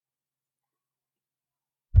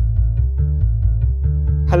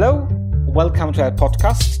Hello, welcome to our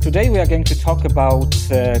podcast. Today we are going to talk about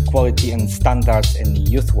quality and standards in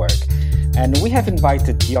youth work. And we have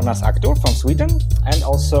invited Jonas Aktur from Sweden and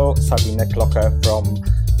also Sabine Klocke from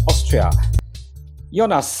Austria.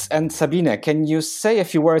 Jonas and Sabine, can you say a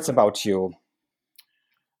few words about you?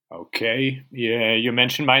 Okay, yeah, you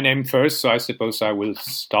mentioned my name first, so I suppose I will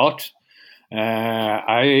start.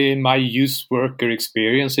 My youth worker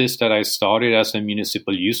experience is that I started as a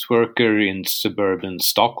municipal youth worker in suburban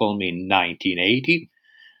Stockholm in 1980.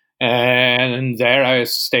 And there I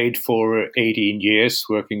stayed for 18 years,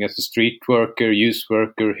 working as a street worker, youth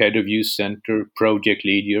worker, head of youth center, project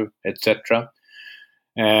leader, etc.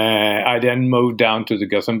 I then moved down to the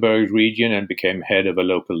Gothenburg region and became head of a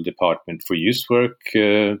local department for youth work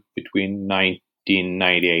between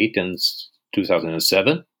 1998 and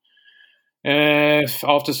 2007.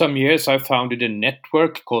 After some years, I founded a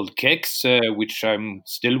network called KEX, which I'm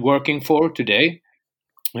still working for today.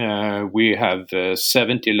 We have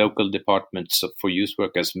 70 local departments for youth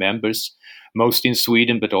work as members, most in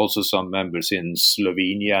Sweden, but also some members in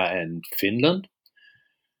Slovenia and Finland.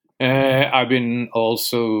 I've been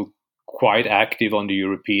also quite active on the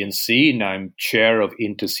European scene. I'm chair of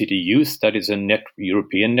Intercity Youth, that is a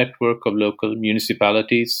European network of local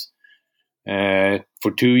municipalities. For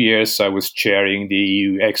 2 years, I was chairing the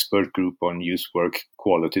EU expert group on youth work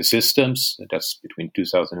quality systems. That's between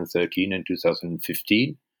 2013 and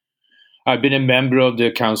 2015. I've been a member of the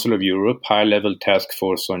Council of Europe high-level task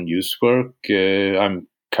force on youth work. I'm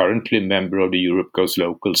currently a member of the Europe Goes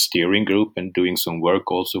Local steering group and doing some work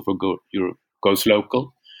also for Europe Goes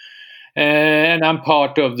Local. And I'm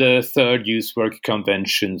part of the third Youth Work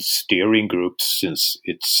Convention steering group since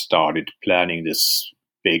it started planning this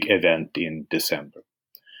big event in December.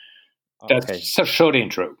 That's a short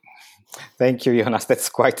intro. Thank you, Jonas. That's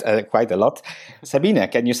quite a lot. Sabine,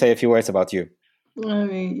 can you say a few words about you?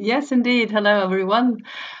 Yes, indeed. Hello, everyone.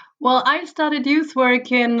 Well, I started youth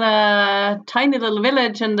work in a tiny little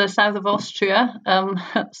village in the south of Austria,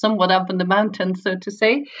 somewhat up in the mountains, so to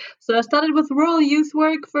say. So I started with rural youth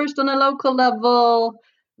work, first on a local level,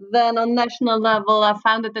 then on national level. I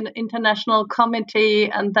founded an international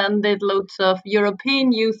committee and then did loads of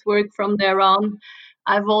European youth work from there on.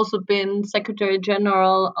 I've also been Secretary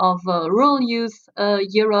General of Rural Youth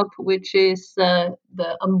Europe, which is the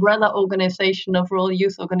umbrella organization of rural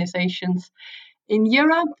youth organizations in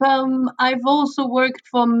Europe. I've also worked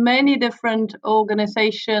for many different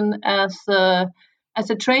organizations as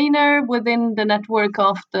a trainer within the network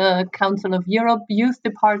of the Council of Europe Youth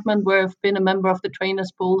Department, where I've been a member of the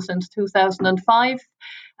Trainers Pool since 2005.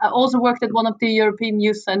 I also worked at one of the European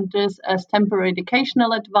youth centers as temporary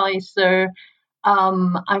educational advisor.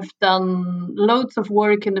 I've done loads of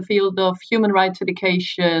work in the field of human rights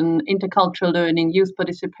education, intercultural learning, youth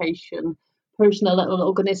participation, personal and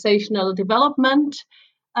organizational development.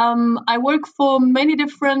 I work for many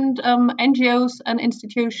different NGOs and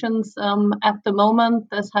institutions at the moment.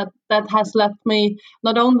 That has led me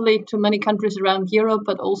not only to many countries around Europe,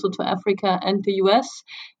 but also to Africa and the US.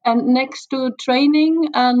 And next to training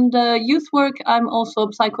and youth work, I'm also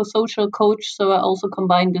a psychosocial coach. So I also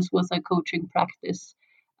combine this with a coaching practice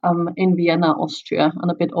in Vienna, Austria, and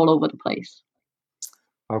a bit all over the place.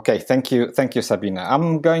 Okay, thank you, Sabine.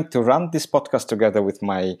 I'm going to run this podcast together with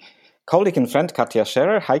my colleague and friend, Katja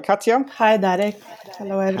Scherer. Hi, Katja. Hi, Darek.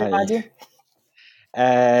 Hello, everybody.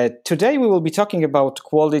 Today we will be talking about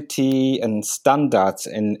quality and standards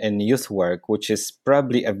in youth work, which is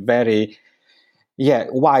probably a very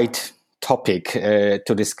wide topic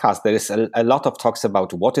to discuss. There is a lot of talks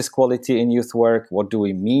about what is quality in youth work, what do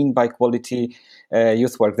we mean by quality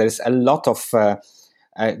youth work. There is a lot of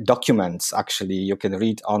documents, actually, you can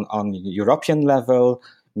read on European level,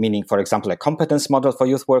 meaning, for example, a competence model for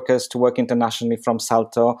youth workers to work internationally from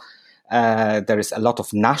SALTO. There is a lot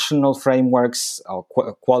of national frameworks or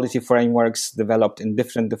quality frameworks developed in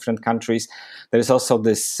different countries. There is also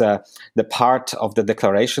this the part of the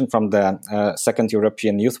declaration from the Second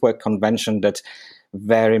European Youth Work Convention that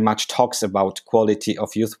very much talks about quality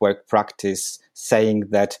of youth work practice, saying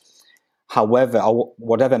that however, or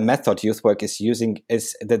whatever method youth work is using,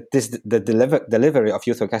 is that the delivery of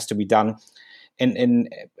youth work has to be done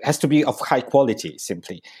has to be of high quality,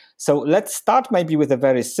 simply. So let's start maybe with a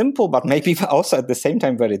very simple, but maybe also at the same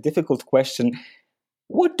time very difficult question.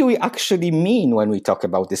 What do we actually mean when we talk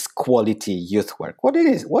about this quality youth work? What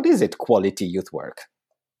is it, quality youth work?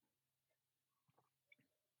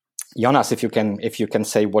 Jonas, if you can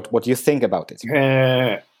say what you think about it.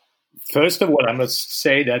 First of all, I must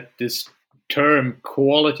say that this term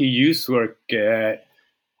quality youth work,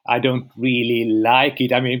 I don't really like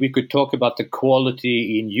it. I mean, we could talk about the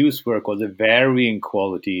quality in youth work or the varying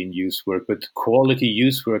quality in youth work, but quality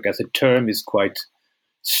youth work as a term is quite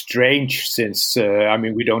strange since,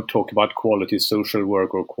 we don't talk about quality social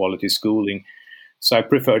work or quality schooling. So I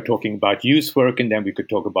prefer talking about youth work, and then we could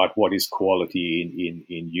talk about what is quality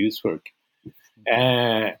in youth work.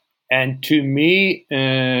 And to me,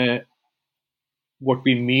 what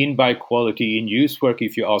we mean by quality in youth work,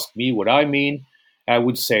 if you ask me what I mean, I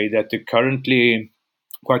would say that the currently,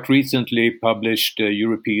 quite recently published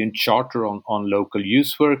European Charter on local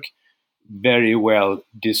youth work very well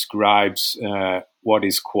describes what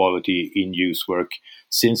is quality in youth work,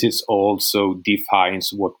 since it also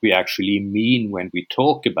defines what we actually mean when we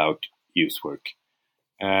talk about youth work.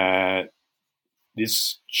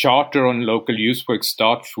 This Charter on local youth work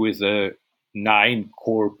starts with 9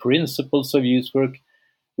 core principles of youth work,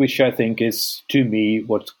 which I think is, to me,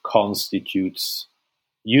 what constitutes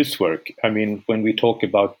youth work. I mean, when we talk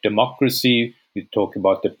about democracy, we talk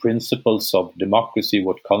about the principles of democracy,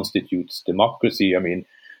 what constitutes democracy. I mean,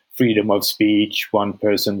 freedom of speech, one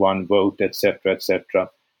person, one vote, etc.,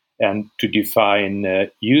 etc. And to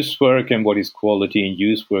define youth work and what is quality in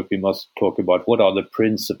youth work, we must talk about what are the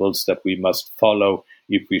principles that we must follow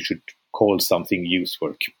if we should call something youth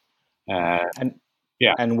work.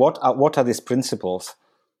 And what are these principles?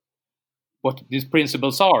 What these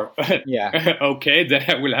principles are? Yeah. Okay, then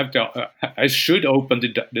I will have to. I should open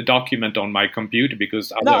the document on my computer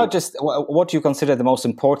because just what you consider the most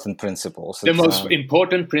important principles. The most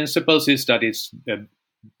important principles is that it's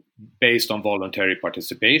based on voluntary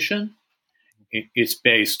participation. It's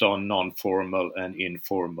based on non-formal and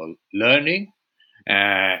informal learning.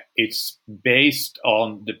 It's based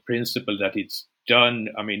on the principle that it's done.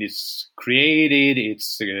 I mean, it's created,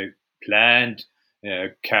 it's planned,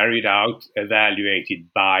 carried out, evaluated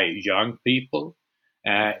by young people.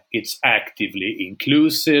 It's actively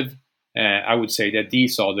inclusive. I would say that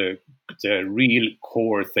these are the real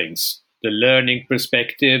core things. The learning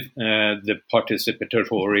perspective, the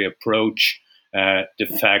participatory approach, the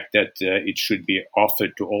fact that it should be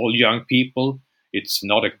offered to all young people. It's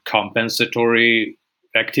not a compensatory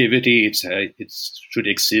activity. It should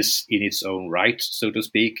exist in its own right, so to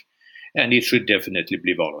speak, and it should definitely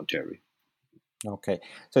be voluntary. Okay,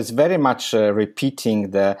 so it's very much repeating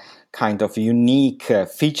the kind of unique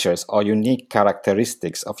features or unique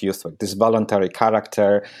characteristics of youth work. This voluntary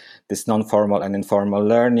character, this non-formal and informal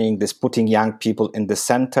learning, this putting young people in the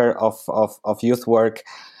center of youth work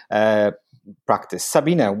practice.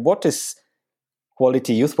 Sabine, what is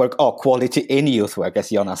quality youth work or quality in youth work, as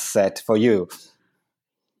Jonas said, for you?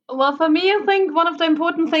 Well, for me, I think one of the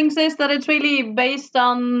important things is that it's really based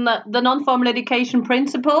on the non-formal education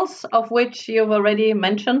principles, of which you've already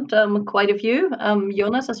mentioned quite a few,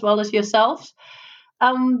 Jonas, as well as yourselves,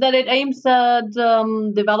 that it aims at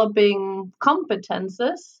developing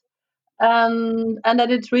competences and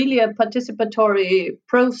that it's really a participatory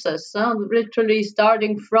process, literally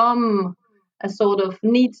starting from a sort of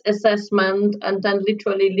needs assessment and then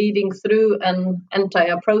literally leading through an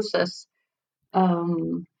entire process.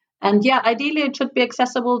 And yeah, ideally it should be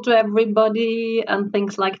accessible to everybody, and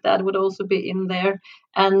things like that would also be in there.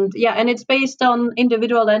 And yeah, and it's based on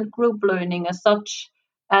individual and group learning as such.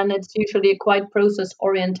 And it's usually a quite process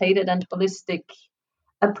orientated and holistic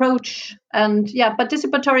approach. And yeah,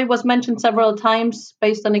 participatory was mentioned several times,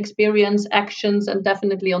 based on experience, actions, and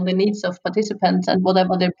definitely on the needs of participants and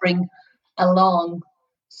whatever they bring along.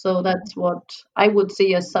 So that's what I would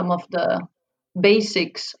see as some of the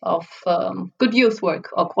basics of good youth work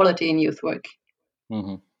or quality in youth work.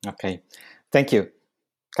 Mm-hmm. Okay, thank you.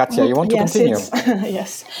 Katja, you want to continue?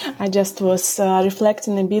 Yes, I just was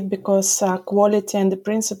reflecting a bit because quality and the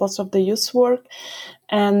principles of the youth work.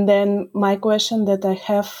 And then my question that I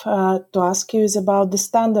have to ask you is about the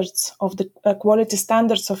standards of the quality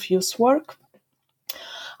standards of youth work.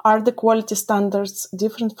 Are the quality standards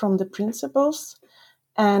different from the principles?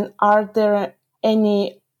 And are there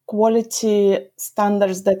any quality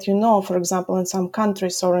standards that you know, for example, in some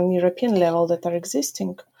countries or on European level that are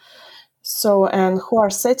existing? So, and who are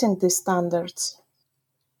setting these standards?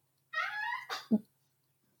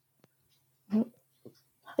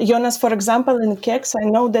 Jonas, for example, in KEX, I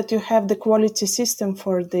know that you have the quality system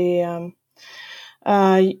for the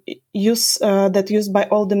use that used by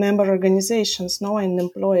all the member organizations, no, and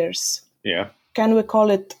employers. Yeah. Can we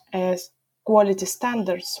call it as quality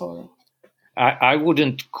standards or? I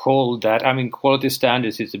wouldn't call that. I mean, quality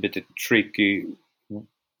standards is a bit a tricky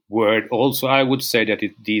word. Also, I would say that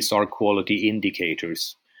these are quality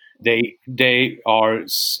indicators. They are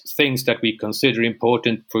things that we consider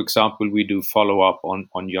important. For example, we do follow up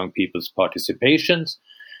on young people's participations,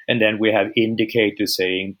 And then we have indicators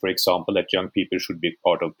saying, for example, that young people should be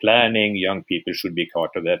part of planning, young people should be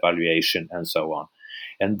part of evaluation, and so on.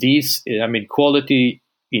 And these, quality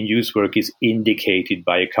in youth work is indicated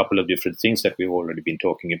by a couple of different things that we've already been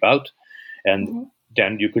talking about. And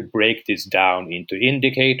then you could break this down into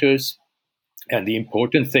indicators. And the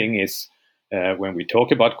important thing is, when we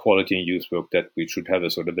talk about quality in youth work, that we should have a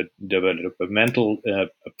sort of a developmental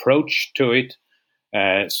approach to it.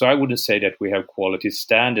 So I wouldn't say that we have quality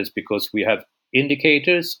standards, because we have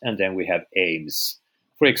indicators and then we have aims.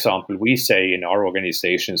 For example, we say in our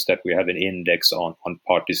organizations that we have an index on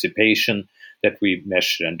participation that we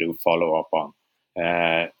measure and do follow up on.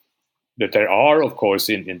 But there are, of course,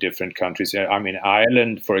 in different countries.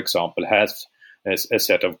 Ireland, for example, has a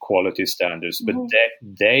set of quality standards, but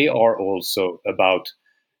they are also about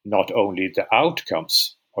not only the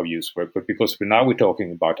outcomes of youth work, but because we're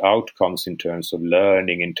talking about outcomes in terms of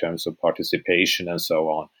learning, in terms of participation, and so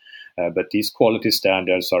on. But these quality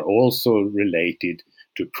standards are also related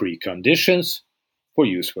to preconditions for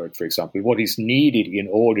youth work. For example, what is needed in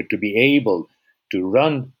order to be able to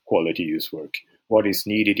run quality youth work? What is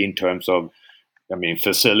needed in terms of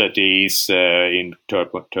facilities, in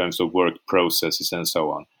terms of work processes, and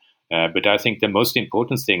so on. But I think the most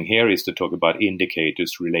important thing here is to talk about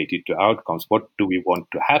indicators related to outcomes. What do we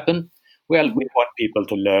want to happen? Well, we want people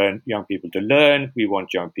to learn, young people to learn. We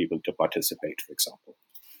want young people to participate, for example.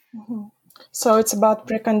 So it's about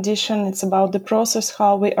precondition, it's about the process,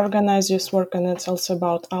 how we organize youth work, and it's also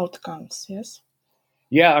about outcomes, yes?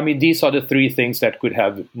 Yeah, these are the three things that could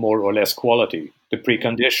have more or less quality: the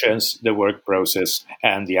preconditions, the work process,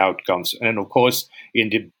 and the outcomes. And of course,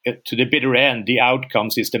 to the bitter end, the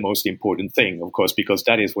outcomes is the most important thing, of course, because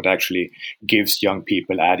that is what actually gives young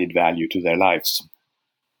people added value to their lives.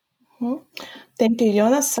 Thank you,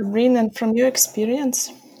 Jonas. Sabrina, and from your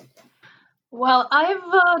experience? Well,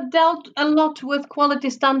 I've dealt a lot with quality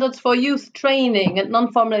standards for youth training and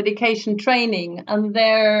non-formal education training, and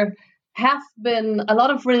there have been a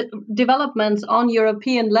lot of developments on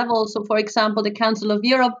European level. So, for example, the Council of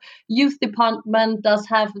Europe Youth Department does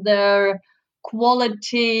have their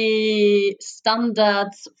quality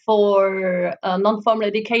standards for non-formal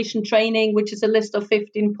education training, which is a list of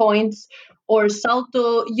 15 points, or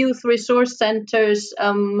Salto Youth Resource Centers.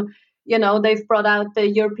 They've brought out the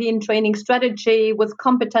European training strategy with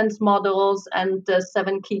competence models and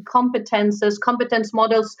 7 key competence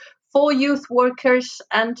models for youth workers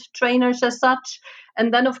and trainers as such.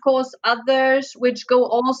 And then, of course, others which go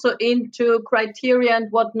also into criteria and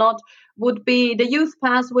whatnot would be the Youth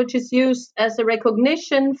Pass, which is used as a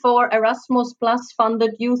recognition for Erasmus Plus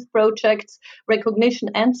funded youth projects, recognition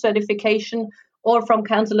and certification. Or from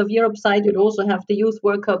Council of Europe side, you'd also have the Youth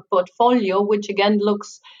Worker Portfolio, which again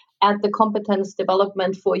looks at the competence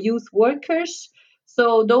development for youth workers.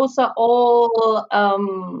 So those are all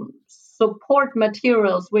support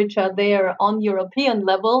materials which are there on European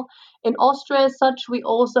level. In Austria as such, we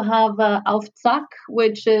also have Aufzag,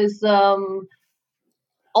 which is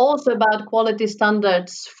also about quality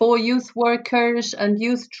standards for youth workers and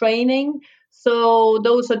youth training. So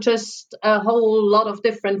those are just a whole lot of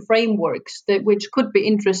different frameworks which could be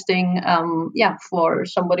interesting, for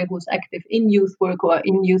somebody who's active in youth work or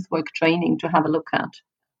in youth work training to have a look at.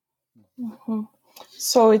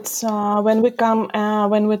 So it's when we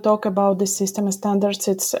talk about the system and standards,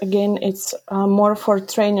 it's more for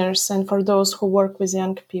trainers and for those who work with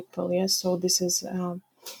young people. Yes, so this is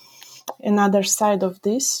another side of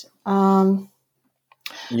this.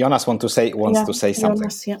 Jonas wants to say something.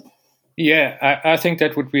 Jonas, yeah. Yeah, I think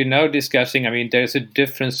that what we're now discussing, there's a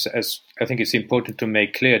difference, as I think it's important to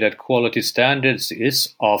make clear that quality standards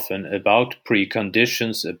is often about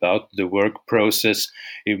preconditions, about the work process,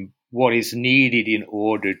 what is needed in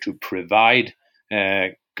order to provide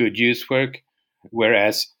good youth work,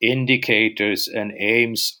 whereas indicators and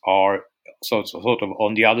aims are sort of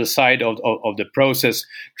on the other side of the process,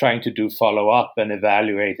 trying to do follow up and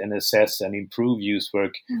evaluate and assess and improve youth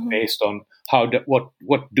work based on what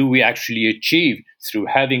do we actually achieve through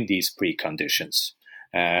having these preconditions.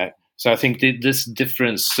 So I think this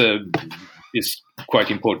difference is quite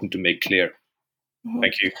important to make clear.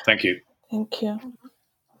 Thank you. Thank you.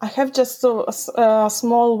 I have just a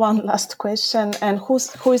small one last question. And who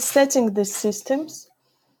is setting these systems?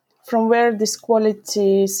 From where this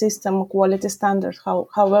quality system, quality standard,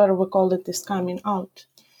 however we call it, is coming out?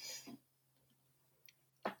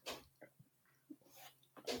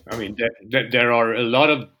 There are a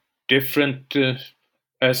lot of different,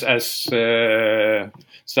 as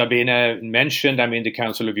Sabina mentioned, the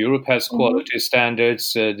Council of Europe has quality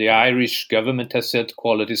standards. The Irish government has set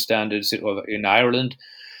quality standards in Ireland.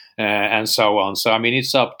 and so on. So, I mean,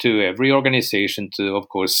 it's up to every organization to, of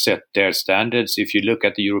course, set their standards. If you look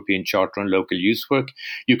at the European Charter on Local Youth Work,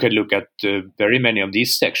 you can look at very many of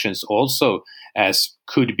these sections also as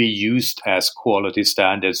could be used as quality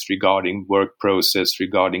standards regarding work process,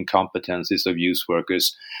 regarding competencies of youth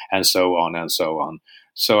workers, and so on and so on.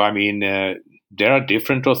 So, I mean, there are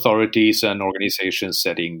different authorities and organizations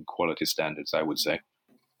setting quality standards, I would say.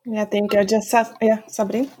 Yeah, thank you.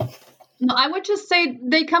 Sabrine? No, I would just say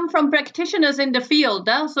they come from practitioners in the field.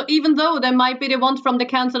 So even though they might be the ones from the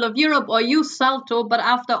Council of Europe or Youth Salto, but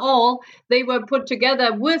after all, they were put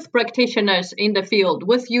together with practitioners in the field,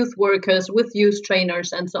 with youth workers, with youth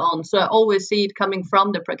trainers, and so on. So I always see it coming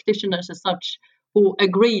from the practitioners as such who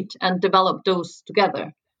agreed and developed those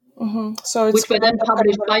together. Mm-hmm. So it's which were then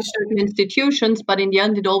published by certain institutions, but in the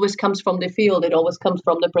end, it always comes from the field. It always comes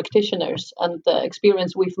from the practitioners and the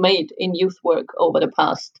experience we've made in youth work over the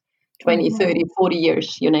past 20, 30, 40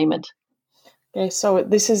 years, you name it. Okay, so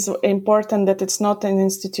this is important that it's not in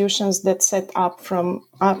institutions that set up from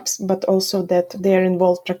apps, but also that they are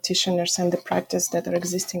involved practitioners and the practice that are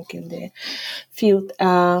existing in the field.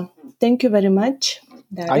 Thank you very much,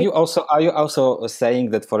 Derek. Are you also saying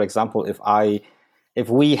that, for example, if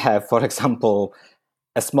we have, for example,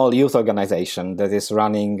 a small youth organization that is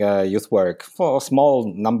running youth work for a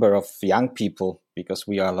small number of young people, because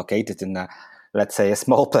we are located in let's say, a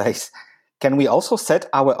small place, can we also set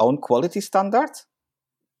our own quality standards?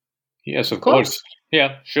 Yes, of course.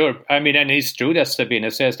 Yeah, sure. I mean, and it's true that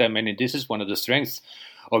Sabina says that. I mean, this is one of the strengths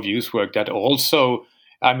of youth work, that also,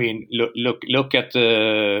 I mean, look at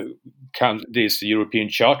this European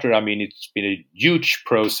Charter. I mean, it's been a huge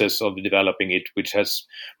process of developing it, which has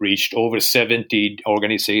reached over 70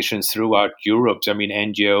 organizations throughout Europe. I mean,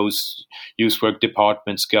 NGOs, youth work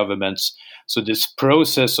departments, governments. So this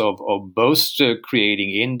process of both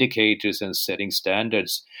creating indicators and setting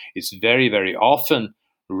standards is very, very often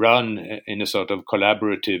run in a sort of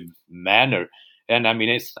collaborative manner. And I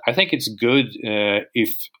mean, I think it's good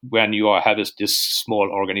if when you have this small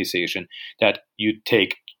organization that you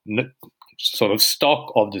take sort of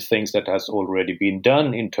stock of the things that has already been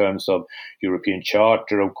done in terms of European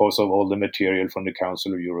Charter, of course, of all the material from the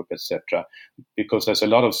Council of Europe, etc. Because there's a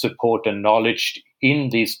lot of support and knowledge in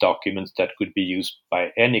these documents that could be used by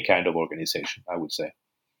any kind of organization, I would say.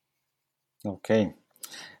 Okay.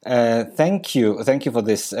 Thank you for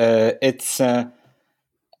this.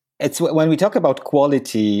 It's when we talk about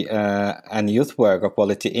quality and youth work, or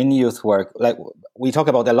quality in youth work, like we talk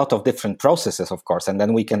about a lot of different processes, of course, and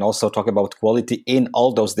then we can also talk about quality in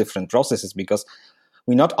all those different processes, because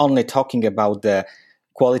we're not only talking about the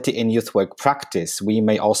quality in youth work practice, we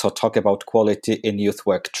may also talk about quality in youth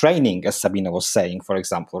work training, as Sabina was saying, for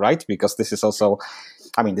example, right? Because this is also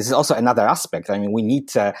another aspect. I mean, we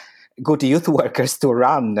need good youth workers to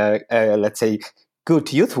run, let's say,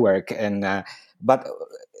 good youth work, and but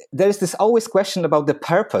there is this always question about the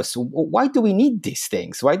purpose. Why do we need these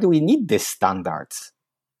things? Why do we need these standards?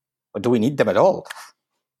 Or do we need them at all?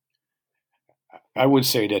 I would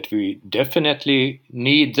say that we definitely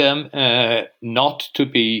need them, not to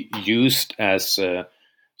be used as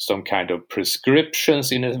some kind of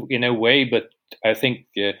prescriptions in a way, but I think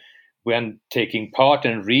when taking part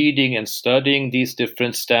in reading and studying these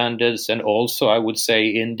different standards, and also I would say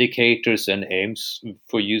indicators and aims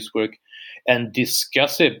for youth work, and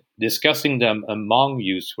discussing them among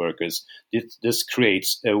youth workers, this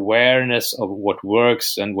creates awareness of what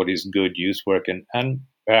works and what is good youth work, and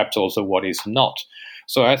perhaps also what is not.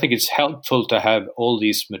 So I think it's helpful to have all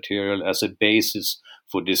this material as a basis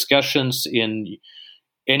for discussions in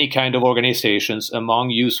any kind of organizations among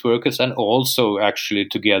youth workers, and also actually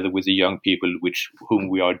together with the young people whom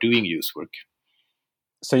we are doing youth work.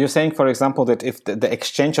 So you're saying, for example, that if the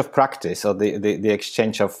exchange of practice, or the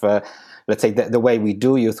exchange of let's say the way we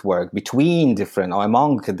do youth work between different, or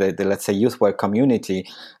among the let's say youth work community,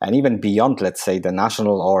 and even beyond, let's say, the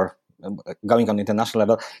national or going on international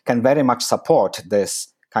level, can very much support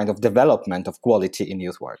this kind of development of quality in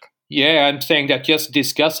youth work. Yeah, I'm saying that just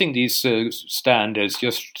discussing these standards,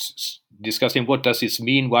 just discussing what does this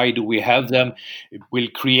mean, why do we have them, will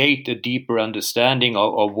create a deeper understanding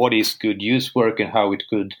of what is good youth work and how it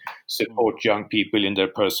could support young people in their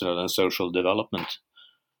personal and social development.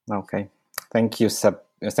 Okay, thank you,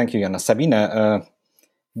 thank you, Jana. Sabina,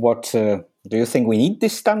 what do you think we need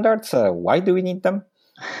these standards? Why do we need them?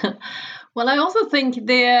 Well, I also think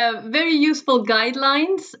they're very useful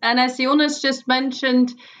guidelines, and as Jonas just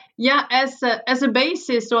mentioned, as a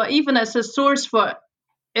basis, or even as a source for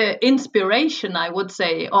inspiration, I would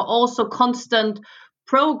say, or also constant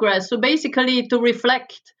progress. So basically, to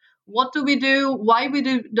reflect, what do we do? Why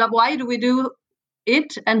do we do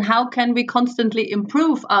it, and how can we constantly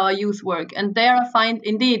improve our youth work. And there I find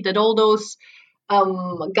indeed that all those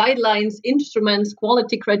guidelines, instruments,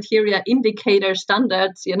 quality criteria, indicators,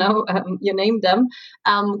 standards, you name them,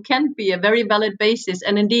 can be a very valid basis,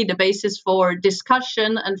 and indeed a basis for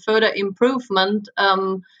discussion and further improvement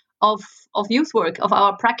of youth work, of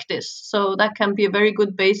our practice. So that can be a very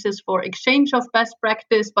good basis for exchange of best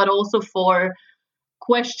practice, but also for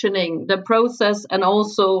questioning the process, and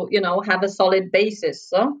also, have a solid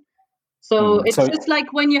basis. So it's just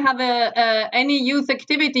like when you have any youth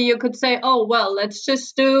activity, you could say, oh, well, let's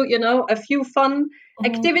just do, a few fun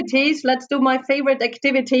activities. Let's do my favorite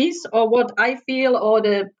activities, or what I feel, or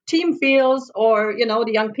the team feels, or,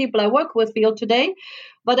 the young people I work with feel today.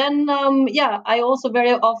 But then, I also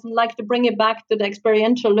very often like to bring it back to the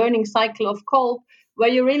experiential learning cycle of Kolb, where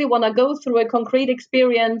you really want to go through a concrete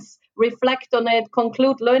experience, reflect on it,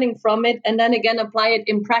 conclude learning from it, and then again apply it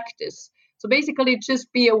in practice. So basically,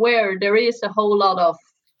 just be aware there is a whole lot of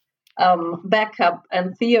backup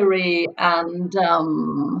and theory and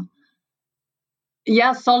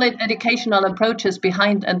solid educational approaches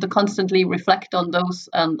behind, and to constantly reflect on those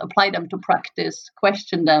and apply them to practice,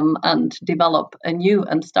 question them, and develop anew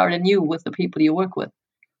and start anew with the people you work with.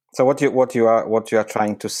 So what you are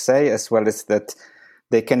trying to say as well is that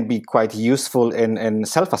they can be quite useful in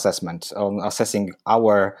self-assessment, on assessing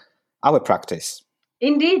our practice.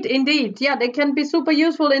 Indeed. Yeah, they can be super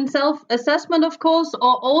useful in self-assessment, of course,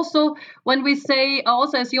 or also when we say,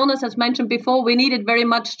 also as Jonas has mentioned before, we need it very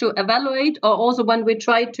much to evaluate, or also when we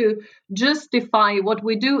try to justify what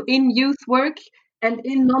we do in youth work and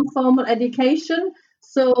in non-formal education.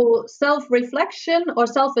 So self-reflection or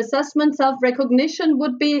self-assessment, self-recognition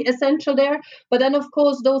would be essential there. But then, of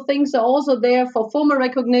course, those things are also there for formal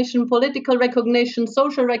recognition, political recognition,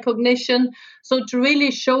 social recognition. So to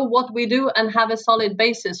really show what we do and have a solid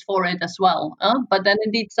basis for it as well. But then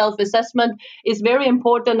indeed, self-assessment is very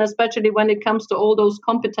important, especially when it comes to all those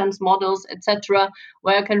competence models, etc.,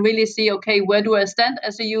 where I can really see, okay, where do I stand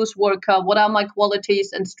as a youth worker? What are my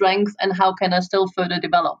qualities and strengths, and how can I still further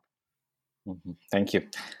develop? Mm-hmm. Thank you.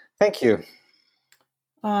 Thank you.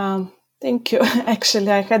 Actually,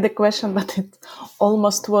 I had a question, but it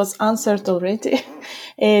almost was answered already.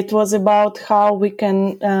 It was about how we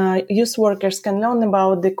can, youth workers can learn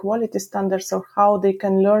about the quality standards, or how they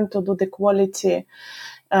can learn to do the quality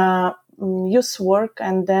youth work.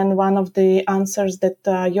 And then one of the answers that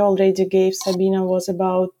you already gave, Sabina, was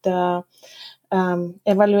about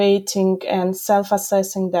evaluating and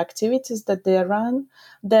self-assessing the activities that they run.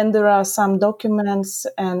 Then there are some documents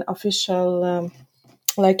and official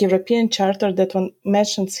like European Charter that one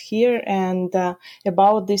mentions here, and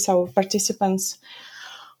about this our participants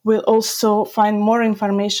will also find more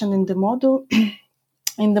information in the module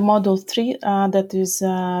in the module 3 that is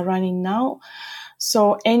running now.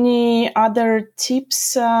 So any other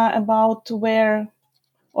tips about where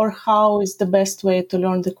or how is the best way to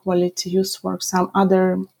learn the quality youth work? Some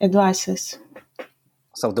other advices?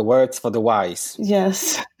 So the words for the wise.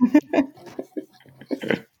 Yes.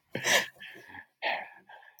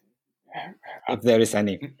 If there is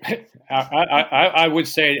any. I would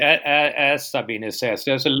say, as Sabine says,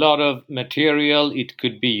 there's a lot of material. It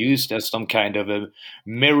could be used as some kind of a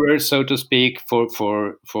mirror, so to speak,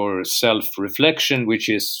 for self-reflection, which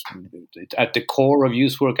is at the core of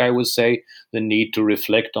youth work, I would say, the need to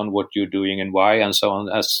reflect on what you're doing and why, and so on,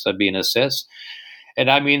 as Sabine says. And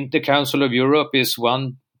I mean, the Council of Europe is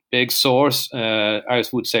one big source. I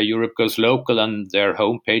would say Europe Goes Local, and their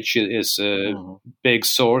homepage is a big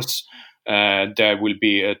source. There will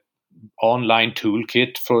be an online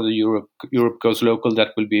toolkit for the Europe Goes Local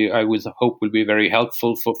that will be, I would hope, will be very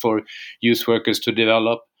helpful for youth workers to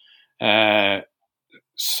develop.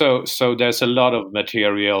 So there's a lot of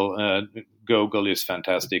material. Google is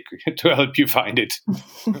fantastic to help you find it.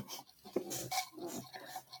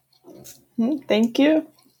 Thank you.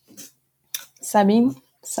 Sabine,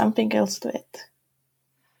 something else to add?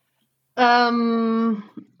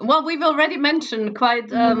 Well, we've already mentioned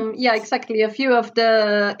quite, exactly a few of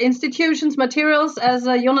the institutions' materials. As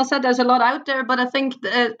Jonas said, there's a lot out there, but I think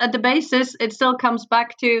at the basis, it still comes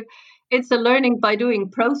back to it's a learning by doing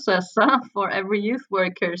process for every youth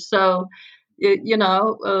worker. So,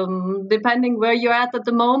 depending where you're at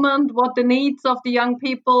the moment, what the needs of the young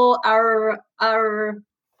people are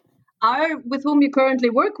with whom you currently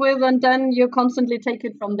work with, and then you constantly take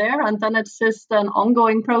it from there, and then it's just an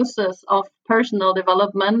ongoing process of personal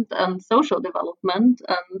development and social development,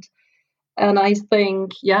 and I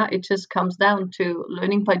think it just comes down to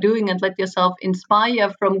learning by doing, and let yourself inspire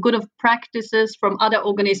from good practices from other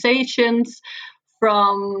organizations,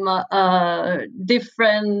 from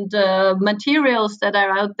different materials that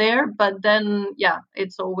are out there. But then,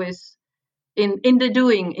 it's always in the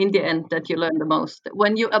doing, in the end, that you learn the most.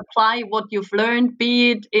 When you apply what you've learned,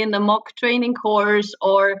 be it in a mock training course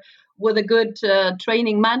or with a good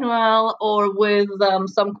training manual or with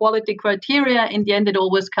some quality criteria, in the end, it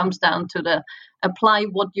always comes down to the apply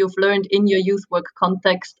what you've learned in your youth work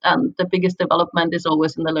context. And the biggest development is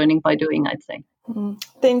always in the learning by doing, I'd say.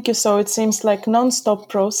 Thank you. So it seems like non-stop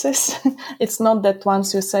process. It's not that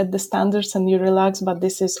once you set the standards and you relax, but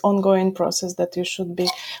this is ongoing process that you should be,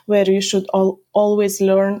 where you should always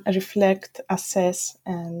learn, reflect, assess,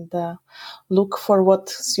 and look for what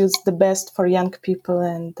suits the best for young people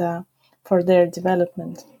and for their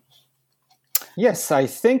development. Yes, I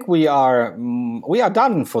think we are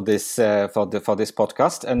done for this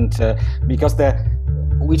podcast, and because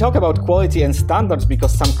we talk about quality and standards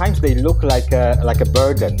because sometimes they look like a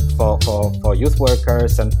burden for youth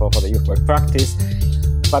workers and for the youth work practice,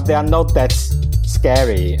 but they are not that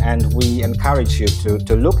scary. And we encourage you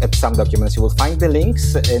to look at some documents. You will find the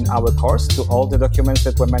links in our course to all the documents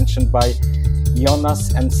that were mentioned by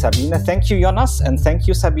Jonas and Sabine. Thank you, Jonas, and thank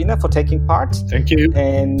you, Sabine, for taking part. Thank you.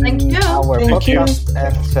 In our podcast.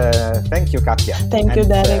 And thank you, Katja. Thank you,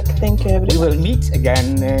 Derek. Thank you, everyone. We will meet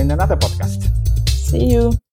again in another podcast. See you.